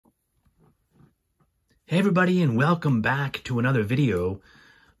Hey everybody, and welcome back to another video.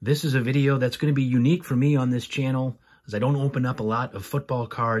 This is a video that's going to be unique for me on this channel, as I don't open up a lot of football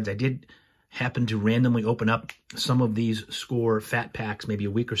cards. I did happen to randomly open up some of these Score Fat Packs maybe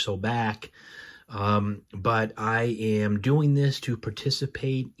a week or so back, but I am doing this to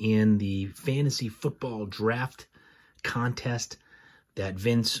participate in the fantasy football draft contest that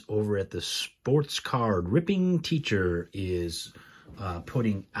Vince over at the Sports Card Ripping Teacher is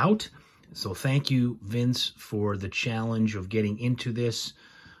putting out. So thank you, Vince, for the challenge of getting into this.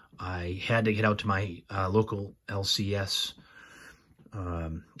 I had to get out to my local LCS.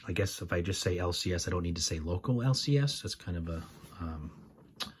 I guess if I just say LCS, I don't need to say local LCS. That's kind of a, I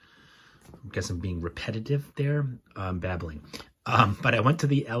guess I'm being repetitive there. I'm babbling. But I went to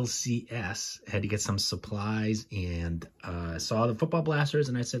the LCS, had to get some supplies, and saw the football blasters,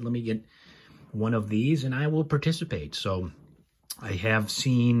 and I said, let me get one of these, and I will participate. So I have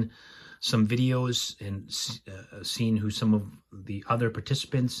seen some videos and seen who some of the other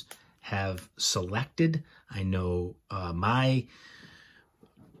participants have selected. I know my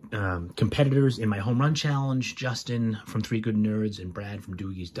competitors in my home run challenge, Justin from Three Good Nerds and Brad from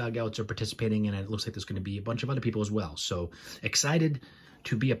Doogie's Dugouts are participating, and it looks like there's going to be a bunch of other people as well. So excited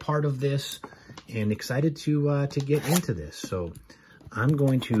to be a part of this and excited to get into this. So I'm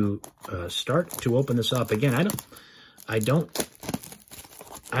going to start to open this up. Again,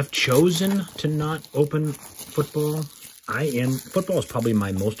 I've chosen to not open football. Football is probably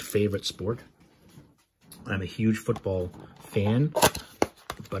my most favorite sport. I'm a huge football fan,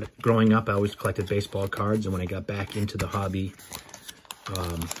 but growing up, I always collected baseball cards, and when I got back into the hobby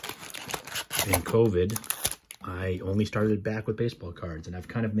in COVID, I only started back with baseball cards, and I've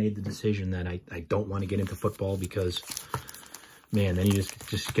kind of made the decision that I don't want to get into football because, man, then you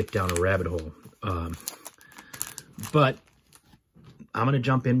just get down a rabbit hole. But I'm going to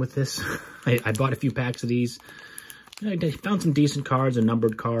jump in with this. I bought a few packs of these. I found some decent cards, a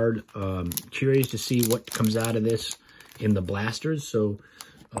numbered card. Curious to see what comes out of this in the blasters. So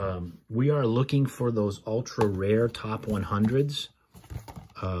we are looking for those ultra rare top 100s.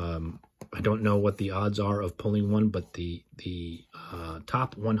 I don't know what the odds are of pulling one, but the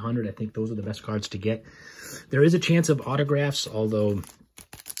top 100, I think those are the best cards to get. There is a chance of autographs, although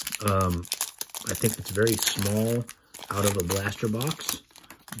I think it's very small out of a blaster box,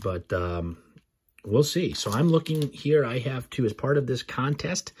 but we'll see. So I'm looking here. I have to, as part of this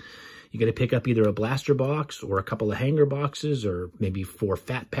contest, you got to pick up either a blaster box or a couple of hanger boxes or maybe 4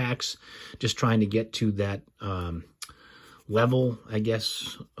 fat packs, just trying to get to that level, I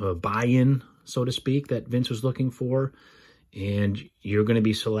guess, buy-in, so to speak, that Vince was looking for. And you're going to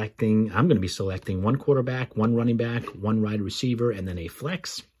be selecting, I'm going to be selecting 1 quarterback, 1 running back, 1 wide receiver, and then a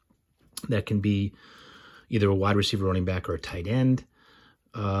flex that can be either a wide receiver, running back, or a tight end.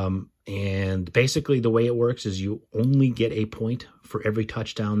 And basically the way it works is you only get a point for every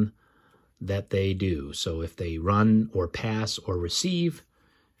touchdown that they do. So if they run or pass or receive,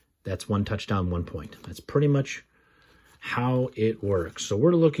 that's 1 touchdown, 1 point. That's pretty much how it works. So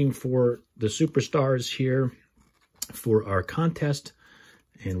we're looking for the superstars here for our contest,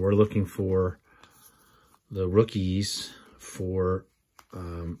 and we're looking for the rookies for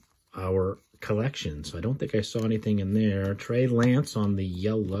our collection. So I don't think I saw anything in there. Trey Lance on the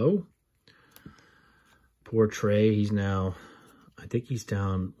yellow. Poor Trey. He's now, I think he's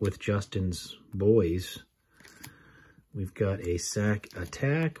down with Justin's boys. We've got a sack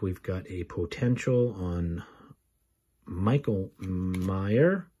attack. We've got a potential on Michael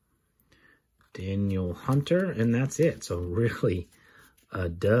Meyer, Daniel Hunter, and that's it. So really a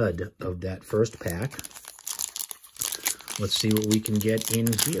dud of that first pack. Let's see what we can get in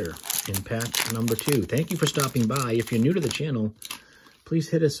here in pack number 2. Thank you for stopping by. If you're new to the channel, please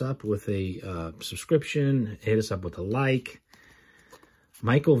hit us up with a subscription. Hit us up with a like.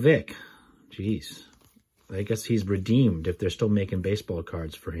 Michael Vick. Jeez. I guess he's redeemed if they're still making baseball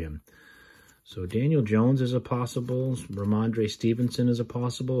cards for him. So Daniel Jones is a possible. Ramondre Stevenson is a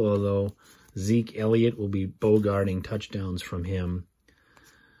possible, although Zeke Elliott will be bogarting touchdowns from him.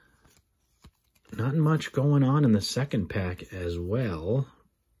 Not much going on in the second pack as well.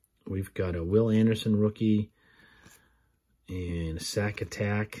 We've got a Will Anderson rookie and a sack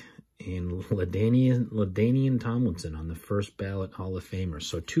attack and LaDainian Tomlinson on the first ballot Hall of Famer.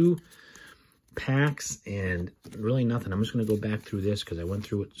 So 2 packs and really nothing. I'm just going to go back through this because I went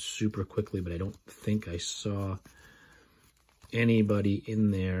through it super quickly, but I don't think I saw anybody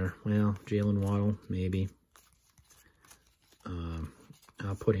in there. Well, Jalen Waddle, maybe.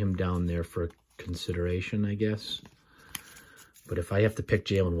 I'll put him down there for consideration, I guess. But if I have to pick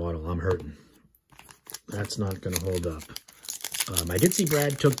Jalen Waddle, I'm hurting. That's not going to hold up. I did see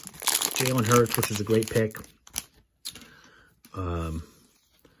Brad took Jalen Hurts, which is a great pick.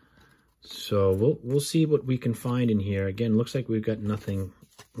 So we'll see what we can find in here. Again, looks like we've got nothing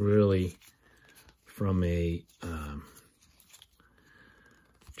really from a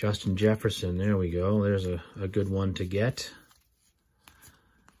Justin Jefferson. There we go. There's a good one to get.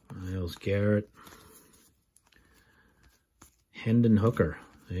 Myles Garrett. Hendon Hooker.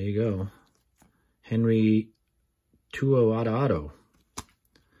 There you go. Henry Tuoado.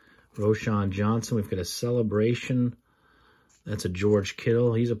 Roshan Johnson. We've got a celebration. That's a George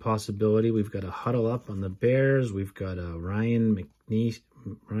Kittle. He's a possibility. We've got a huddle up on the Bears. We've got a Ryan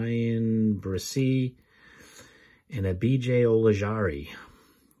Brissy, and a BJ Olajari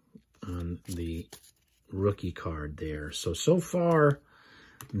on the rookie card there. So far,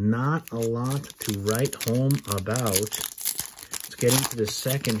 not a lot to write home about. Let's get into the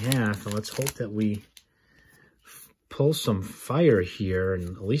second half, and let's hope that we pull some fire here,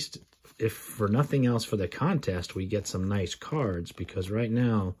 and at least, if for nothing else for the contest, we get some nice cards, because right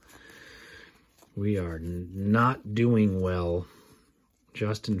now we are not doing well.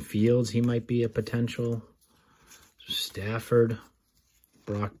 Justin Fields, he might be a potential. Stafford,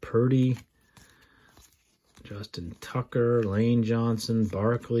 Brock Purdy, Justin Tucker, Lane Johnson,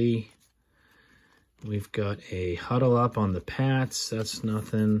 Barkley. We've got a huddle up on the Pats. That's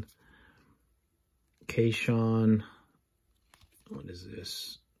nothing. Kayshawn. What is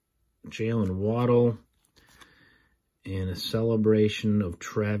this? Jalen Waddle. And a celebration of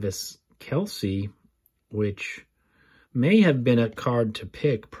Travis Kelce, which may have been a card to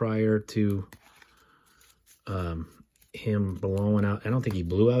pick prior to him blowing out. I don't think he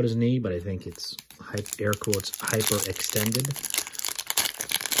blew out his knee, but I think it's, air quotes, hyper-extended.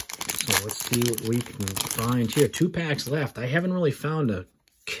 So let's see what we can find here. 2 packs left. I haven't really found a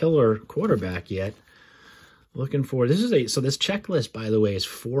killer quarterback yet. Looking for, this checklist, by the way, is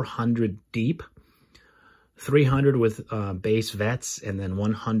 400 deep. 300 with base vets, and then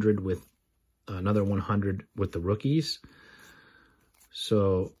 100 with another 100 with the rookies.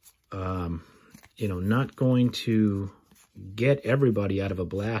 So, you know, not going to get everybody out of a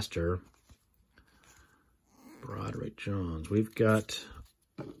blaster. Broderick Jones. We've got,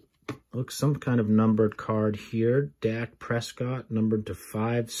 looks, some kind of numbered card here. Dak Prescott, numbered to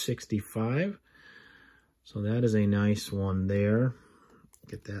 565. So that is a nice one there.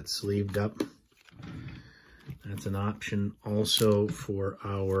 Get that sleeved up. That's an option also for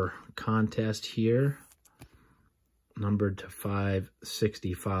our contest here. Numbered to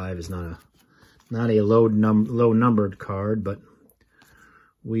 565 is not a low numbered card, but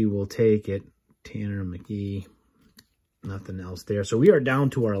we will take it. Tanner McGee, nothing else there. So we are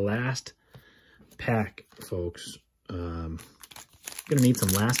down to our last pack, folks. Gonna need some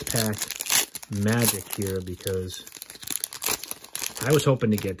last pack magic here, because I was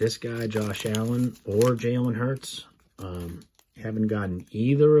hoping to get this guy, Josh Allen, or Jalen Hurts. Haven't gotten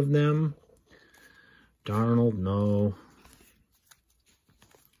either of them. Darnold, no.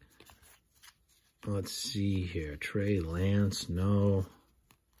 Let's see here. Trey Lance, no.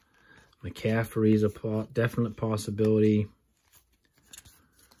 McCaffrey's a definite possibility.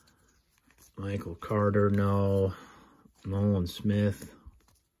 Michael Carter, no. Nolan Smith.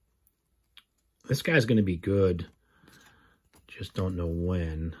 This guy's going to be good. Just don't know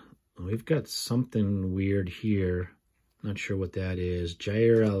when. We've got something weird here. Not sure what that is.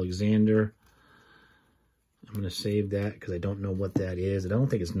 Jair Alexander. I'm going to save that because I don't know what that is. I don't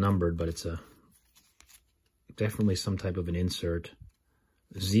think it's numbered, but it's definitely some type of an insert.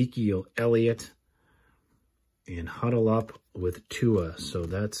 Ezekiel Elliott. And huddle up with Tua. So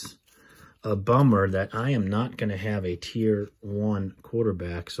that's a bummer that I am not going to have a tier 1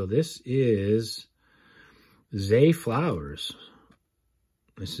 quarterback. So this is Zay Flowers.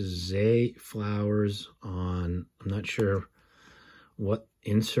 This is Zay Flowers on, I'm not sure what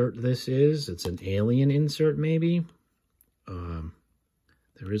insert this is. It's an alien insert, maybe.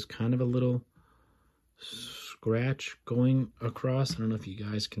 There is kind of a little scratch going across. I don't know if you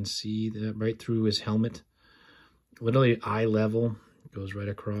guys can see that right through his helmet. Literally eye level. Goes right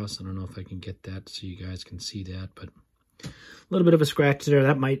across. I don't know if I can get that so you guys can see that, but a little bit of a scratch there.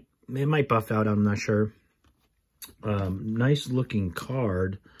 It might buff out, I'm not sure. Nice looking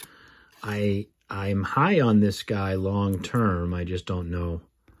card. I'm high on this guy long term. I just don't know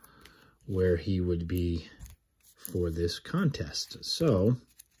where he would be for this contest. So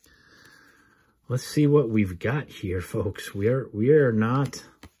let's see what we've got here, folks. We are not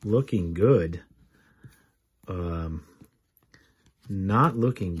looking good. Not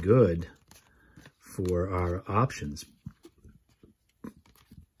looking good for our options.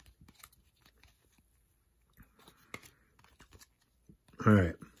 All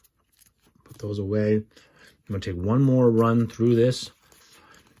right. those away. I'm going to take one more run through this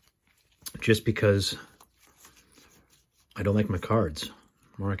just because I don't like my cards.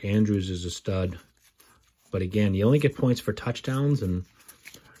 Mark Andrews is a stud. But again, you only get points for touchdowns, and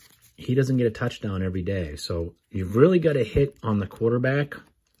he doesn't get a touchdown every day. So you've really got to hit on the quarterback.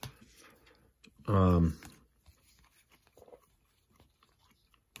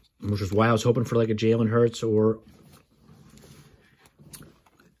 Which is why I was hoping for like a Jalen Hurts or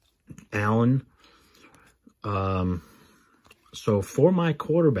Allen. So for my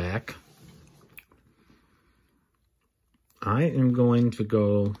quarterback, I am going to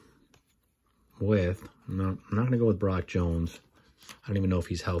go with, no, I'm not going to go with Brock Jones. I don't even know if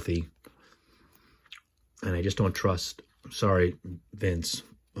he's healthy. And I just don't trust, sorry, Vince.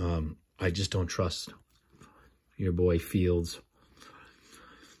 I just don't trust your boy Fields.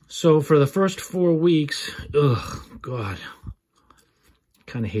 So for the first 4 weeks, ugh, God,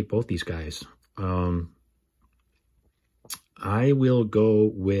 kind of hate both these guys. I will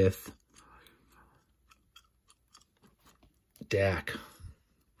go with Dak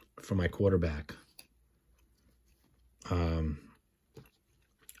for my quarterback.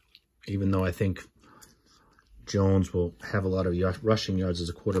 Even though I think Jones will have a lot of rushing yards as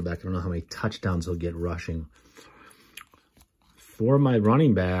a quarterback, I don't know how many touchdowns he'll get rushing. For my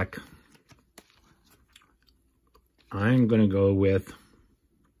running back, I'm going to go with,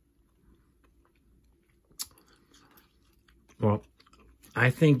 well,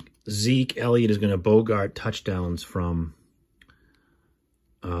 I think Zeke Elliott is going to bogart touchdowns from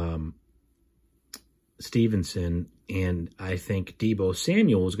Stevenson, and I think Deebo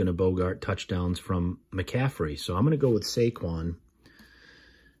Samuel is going to bogart touchdowns from McCaffrey. So I'm going to go with Saquon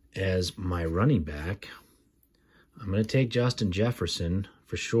as my running back. I'm going to take Justin Jefferson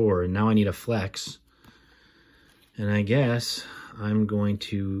for sure, and now I need a flex. And I guess I'm going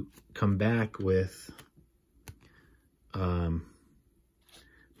to come back with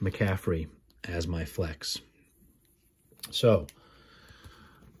McCaffrey as my flex. So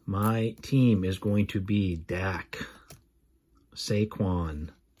my team is going to be Dak, Saquon,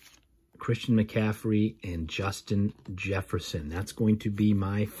 Christian McCaffrey, and Justin Jefferson. That's going to be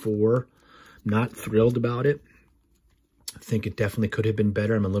my 4. Not thrilled about it. I think it definitely could have been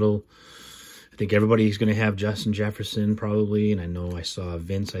better. I think everybody's going to have Justin Jefferson probably, and I know I saw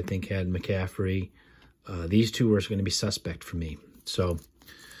Vince, I think, had McCaffrey. These two are going to be suspect for me. So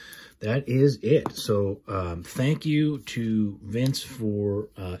that is it. So thank you to Vince for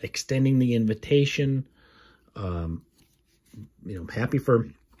extending the invitation. You know, I'm happy for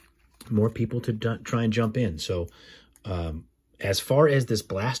more people to try and jump in. So as far as this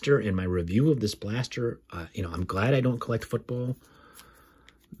blaster and my review of this blaster, you know, I'm glad I don't collect football.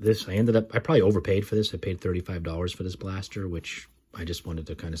 I probably overpaid for this. I paid $35 for this blaster, which I just wanted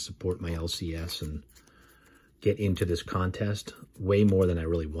to kind of support my LCS and get into this contest way more than I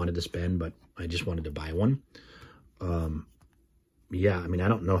really wanted to spend, but I just wanted to buy one. Yeah, I mean, I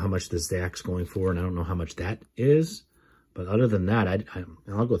don't know how much this Zach's going for, and I don't know how much that is. But other than that,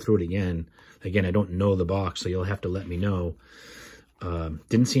 I'll go through it again. Again, I don't know the box, so you'll have to let me know.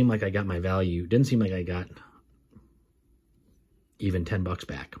 Didn't seem like I got my value. Didn't seem like I got even 10 bucks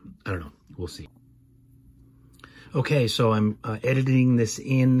back. I don't know. We'll see. Okay, so I'm editing this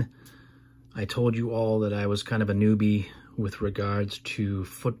in. I told you all that I was kind of a newbie with regards to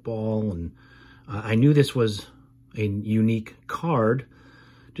football, and I knew this was a unique card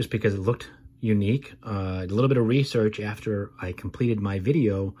just because it looked unique. I did a little bit of research after I completed my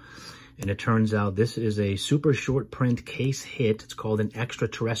video, and it turns out this is a super short print case hit. It's called an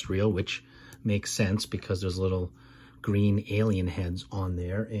extraterrestrial, which makes sense because there's little green alien heads on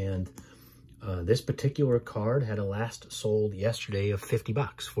there. And this particular card had a last sold yesterday of $50,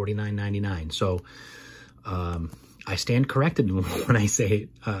 $49.99. So I stand corrected when I say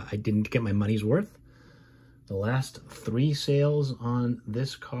I didn't get my money's worth. The last 3 sales on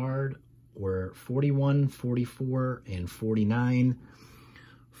this card were 41, 44, and 49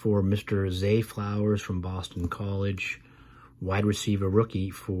 for Mr. Zay Flowers from Boston College, wide receiver rookie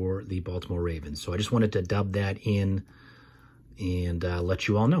for the Baltimore Ravens. So I just wanted to dub that in and let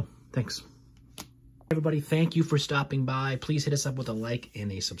you all know. Thanks. Everybody, thank you for stopping by. Please hit us up with a like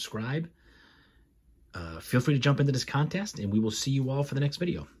and a subscribe. Feel free to jump into this contest, and we will see you all for the next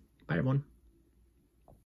video. Bye, everyone.